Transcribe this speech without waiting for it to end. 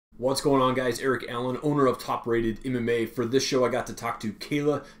What's going on, guys? Eric Allen, owner of Top Rated MMA. For this show, I got to talk to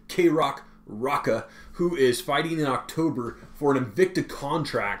Kayla KayRock Rocka, who is fighting in October for an Invicta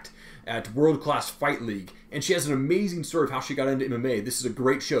contract at World Class Fight League. And she has an amazing story of how she got into MMA. This is a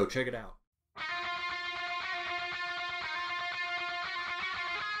great show. Check it out.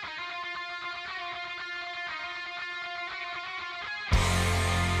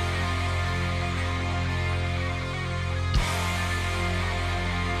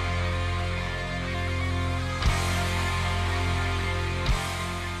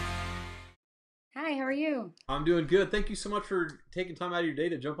 Hi, how are you? I'm doing good. Thank you so much for taking time out of your day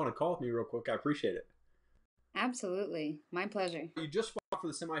to jump on a call with me real quick. I appreciate it. Absolutely. My pleasure. You just fought for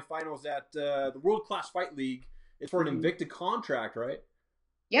the semifinals at the World Class Fight League. It's for an Invicta contract, right?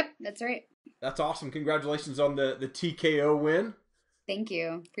 Yep, that's right. That's awesome. Congratulations on the TKO win. Thank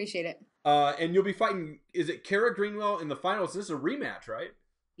you. Appreciate it. And you'll be fighting, is it Cara Greenwell in the finals? This is a rematch, right?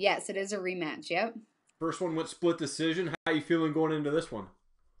 Yes, it is a rematch. Yep. First one went split decision. How you feeling going into this one?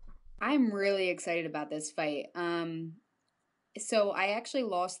 I'm really excited about this fight. So I actually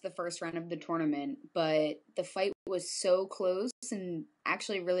lost the first round of the tournament, but the fight was so close and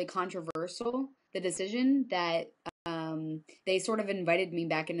actually really controversial, the decision, that they sort of invited me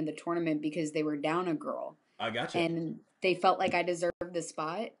back into the tournament because they were down a girl. I got you. And they felt like I deserved the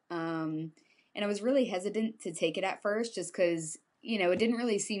spot. And I was really hesitant to take it at first just because, it didn't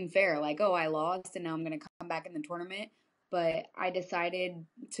really seem fair. Like, oh, I lost and now I'm going to come back in the tournament. But I decided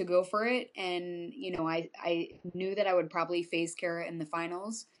to go for it. And, I knew that I would probably face Cara in the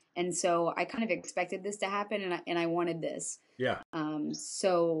finals. And so I kind of expected this to happen and I wanted this. Yeah.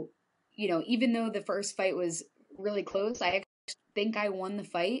 So, even though the first fight was really close, I think I won the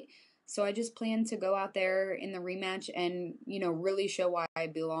fight. So I just plan to go out there in the rematch and, really show why I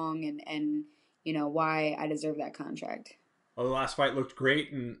belong and why I deserve that contract. Well, the last fight looked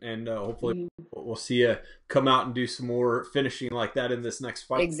great, and hopefully we'll see you come out and do some more finishing like that in this next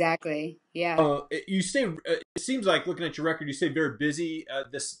fight. Exactly. Yeah. You stay. It seems like, looking at your record, you stay very busy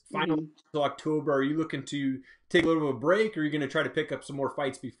this final until October. Are you looking to take a little bit of a break, or are you going to try to pick up some more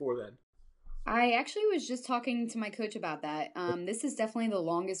fights before then? I actually was just talking to my coach about that. This is definitely the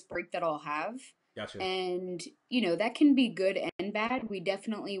longest break that I'll have. Gotcha. And, that can be good and bad. We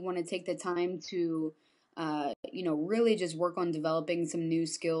definitely want to take the time to really just work on developing some new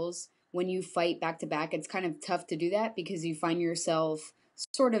skills. When you fight back to back, it's kind of tough to do that because you find yourself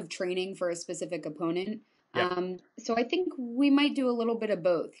sort of training for a specific opponent. Yeah. So I think we might do a little bit of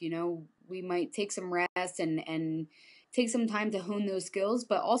both. We might take some rest and take some time to hone those skills,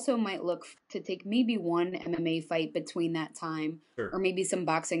 but also might look to take maybe one MMA fight between that time, Sure. or maybe some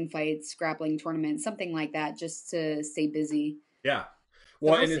boxing fights, grappling tournaments, something like that, just to stay busy. Yeah.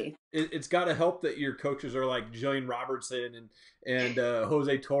 Well, we'll and see. it's got to help that your coaches are like Jillian Robertson and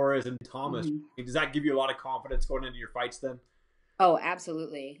Jose Torres and Thomas. Does that give you a lot of confidence going into your fights then? Oh,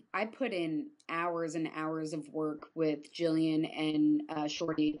 absolutely. I put in hours and hours of work with Jillian and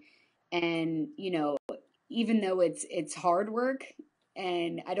Shorty. And, even though it's hard work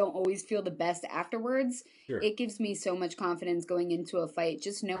and I don't always feel the best afterwards, Sure. It gives me so much confidence going into a fight,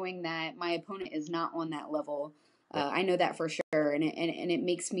 just knowing that my opponent is not on that level. I know that for sure, and it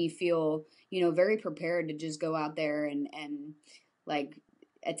makes me feel, very prepared to just go out there and like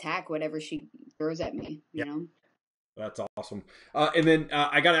attack whatever she throws at me. You know. That's awesome. And then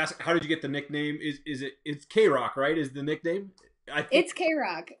I got to ask, how did you get the nickname? It's KayRock, right? Is the nickname? It's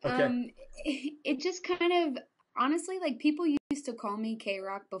KayRock. Okay. It just kind of, honestly, like, people used to call me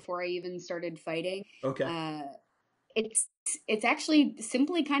KayRock before I even started fighting. Okay. It's actually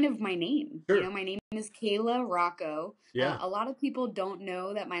simply kind of my name. Sure. My name is Kayla Rocco. Yeah. A lot of people don't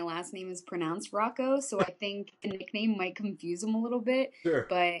know that my last name is pronounced Rocco, so I think the nickname might confuse them a little bit. Sure.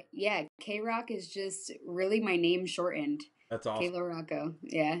 But yeah, KayRock is just really my name shortened. That's awesome. Kayla Rocco.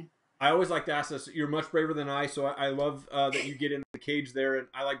 Yeah. I always like to ask this. You're much braver than I, so I love that you get in the cage there, and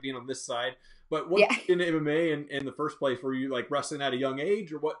I like being on this side. But what in MMA in the first place? Were you like wrestling at a young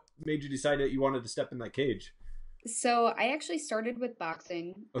age, or what made you decide that you wanted to step in that cage? So I actually started with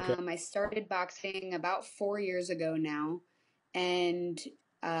boxing. Okay. I started boxing about 4 years ago now, and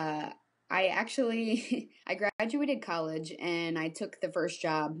I actually I graduated college and I took the first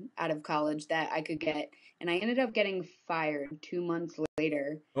job out of college that I could get, and I ended up getting fired 2 months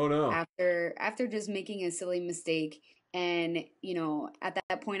later. Oh no! After just making a silly mistake, and at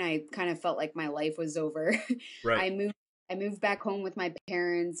that point I kind of felt like my life was over. Right. I moved back home with my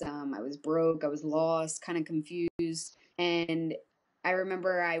parents. I was broke. I was lost, kind of confused. And I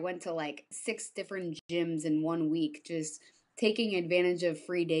remember I went to like 6 different gyms in 1 week, just taking advantage of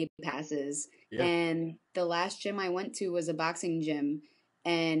free day passes. Yeah. And the last gym I went to was a boxing gym.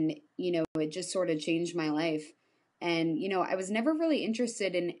 And, it just sort of changed my life. And, I was never really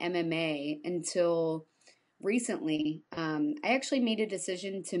interested in MMA until recently. I actually made a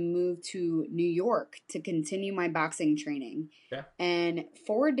decision to move to New York to continue my boxing training. Yeah. And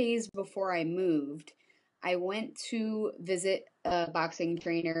 4 days before I moved, I went to visit a boxing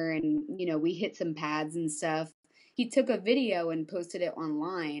trainer and, we hit some pads and stuff. He took a video and posted it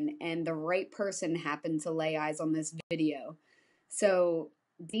online, and the right person happened to lay eyes on this video. So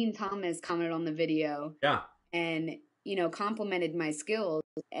Dean Thomas commented on the video. Yeah. And, complimented my skills.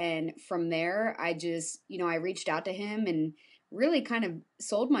 And from there, I just, I reached out to him and really kind of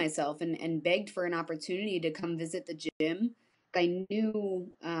sold myself and begged for an opportunity to come visit the gym. I knew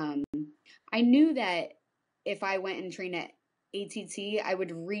that if I went and trained at ATT, I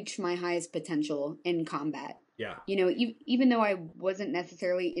would reach my highest potential in combat. Yeah. Even though I wasn't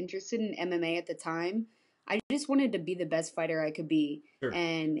necessarily interested in MMA at the time, I just wanted to be the best fighter I could be. Sure.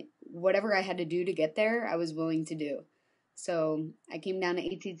 And whatever I had to do to get there, I was willing to do. So I came down to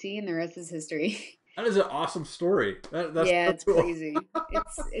ATT, and the rest is history. That is an awesome story. That's cool. crazy.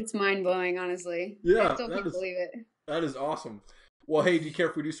 It's mind blowing, honestly. Yeah, I still can't believe it. That is awesome. Well, hey, do you care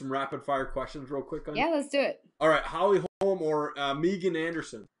if we do some rapid fire questions real quick? Yeah, let's do it. All right, Holly Holm or Megan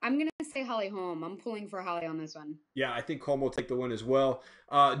Anderson? I'm gonna say Holly Holm. I'm pulling for Holly on this one. Yeah, I think Holm will take the win as well.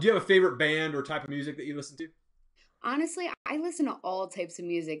 Do you have a favorite band or type of music that you listen to? Honestly, I listen to all types of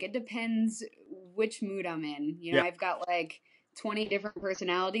music. It depends which mood I'm in. I've got like 20 different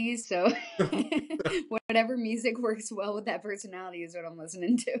personalities, so whatever music works well with that personality is what I'm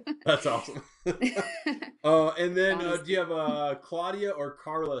listening to. That's awesome. And then do you have Claudia or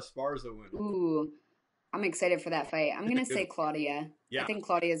Carla Esparza win? Ooh, I'm excited for that fight. I'm going to say Claudia. Yeah. I think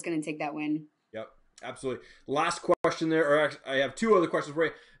Claudia is going to take that win. Yep, absolutely. Last question there, or actually, I have two other questions for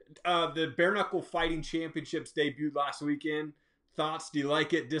you. The Bare Knuckle Fighting Championships debuted last weekend. Thoughts? Do you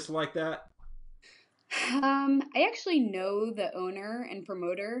like it? Dislike that? I actually know the owner and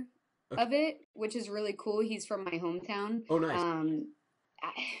promoter of it, which is really cool. He's from my hometown. Oh, nice.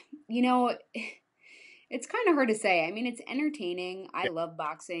 It's kind of hard to say. I mean, it's entertaining. I love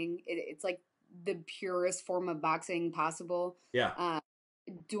boxing. It's like the purest form of boxing possible. Yeah.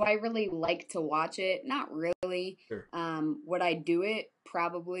 Do I really like to watch it? Not really. Sure. Would I do it?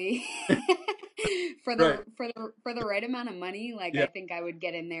 Probably. for the right amount of money, I think I would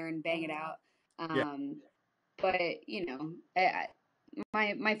get in there and bang it out. But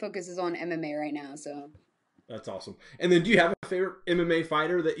my focus is on MMA right now, so that's awesome. And then, do you have a favorite MMA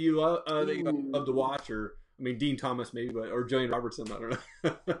fighter that you love love to watch? Or Dean Thomas maybe, or Jillian Robertson? I don't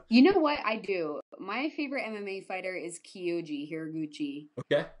know. You know what? I do. My favorite MMA fighter is Kyoji Hiraguchi.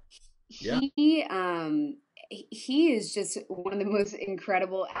 Okay. Yeah. He is just one of the most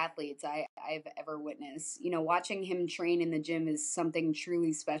incredible athletes I've ever witnessed. Watching him train in the gym is something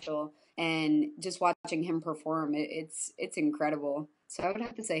truly special, and just watching him perform, it's incredible. So I would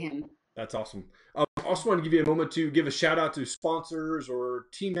have to say him. That's awesome. I also want to give you a moment to give a shout out to sponsors or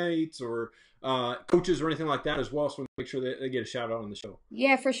teammates or coaches or anything like that as well, so make sure that they get a shout out on the show.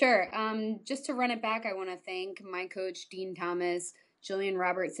 Yeah, for sure. Just to run it back, I want to thank my coach, Dean Thomas, Jillian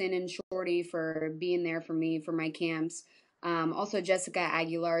Robertson, and Shorty for being there for me for my camps. Also, Jessica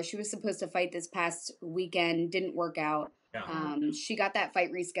Aguilar. She was supposed to fight this past weekend, didn't work out. Yeah. She got that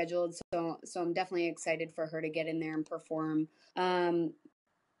fight rescheduled, so I'm definitely excited for her to get in there and perform.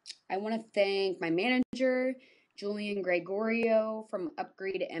 I want to thank my manager, Julian Gregorio from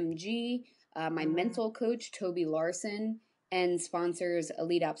Upgrade MG, my mental coach, Toby Larson, and sponsors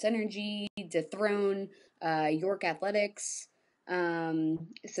Elite Ops Energy, Dethrone, York Athletics,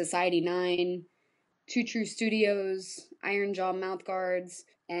 Society 9, Two True Studios, Iron Jaw Mouth Guards,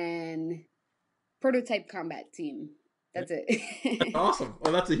 and Prototype Combat Team. That's it. That's awesome.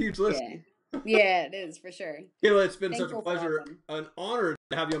 Well, that's a huge list. Yeah, it is for sure. Kayla, it's been such a pleasure, an honor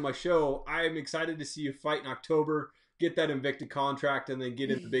to have you on my show. I'm excited to see you fight in October, get that Invicta contract, and then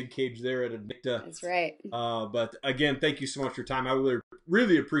get in the big cage there at Invicta. That's right. But again, thank you so much for your time. I really,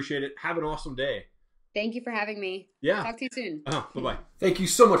 really appreciate it. Have an awesome day. Thank you for having me. Yeah. Talk to you soon. Bye-bye. Thank you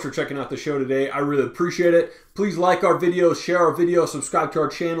so much for checking out the show today. I really appreciate it. Please like our videos, share our videos, subscribe to our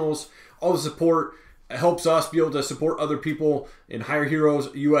channels. All the support helps us be able to support other people in Higher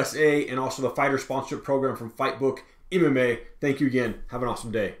Heroes USA and also the fighter sponsorship program from Fightbook MMA. Thank you again. Have an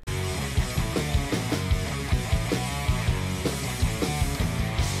awesome day.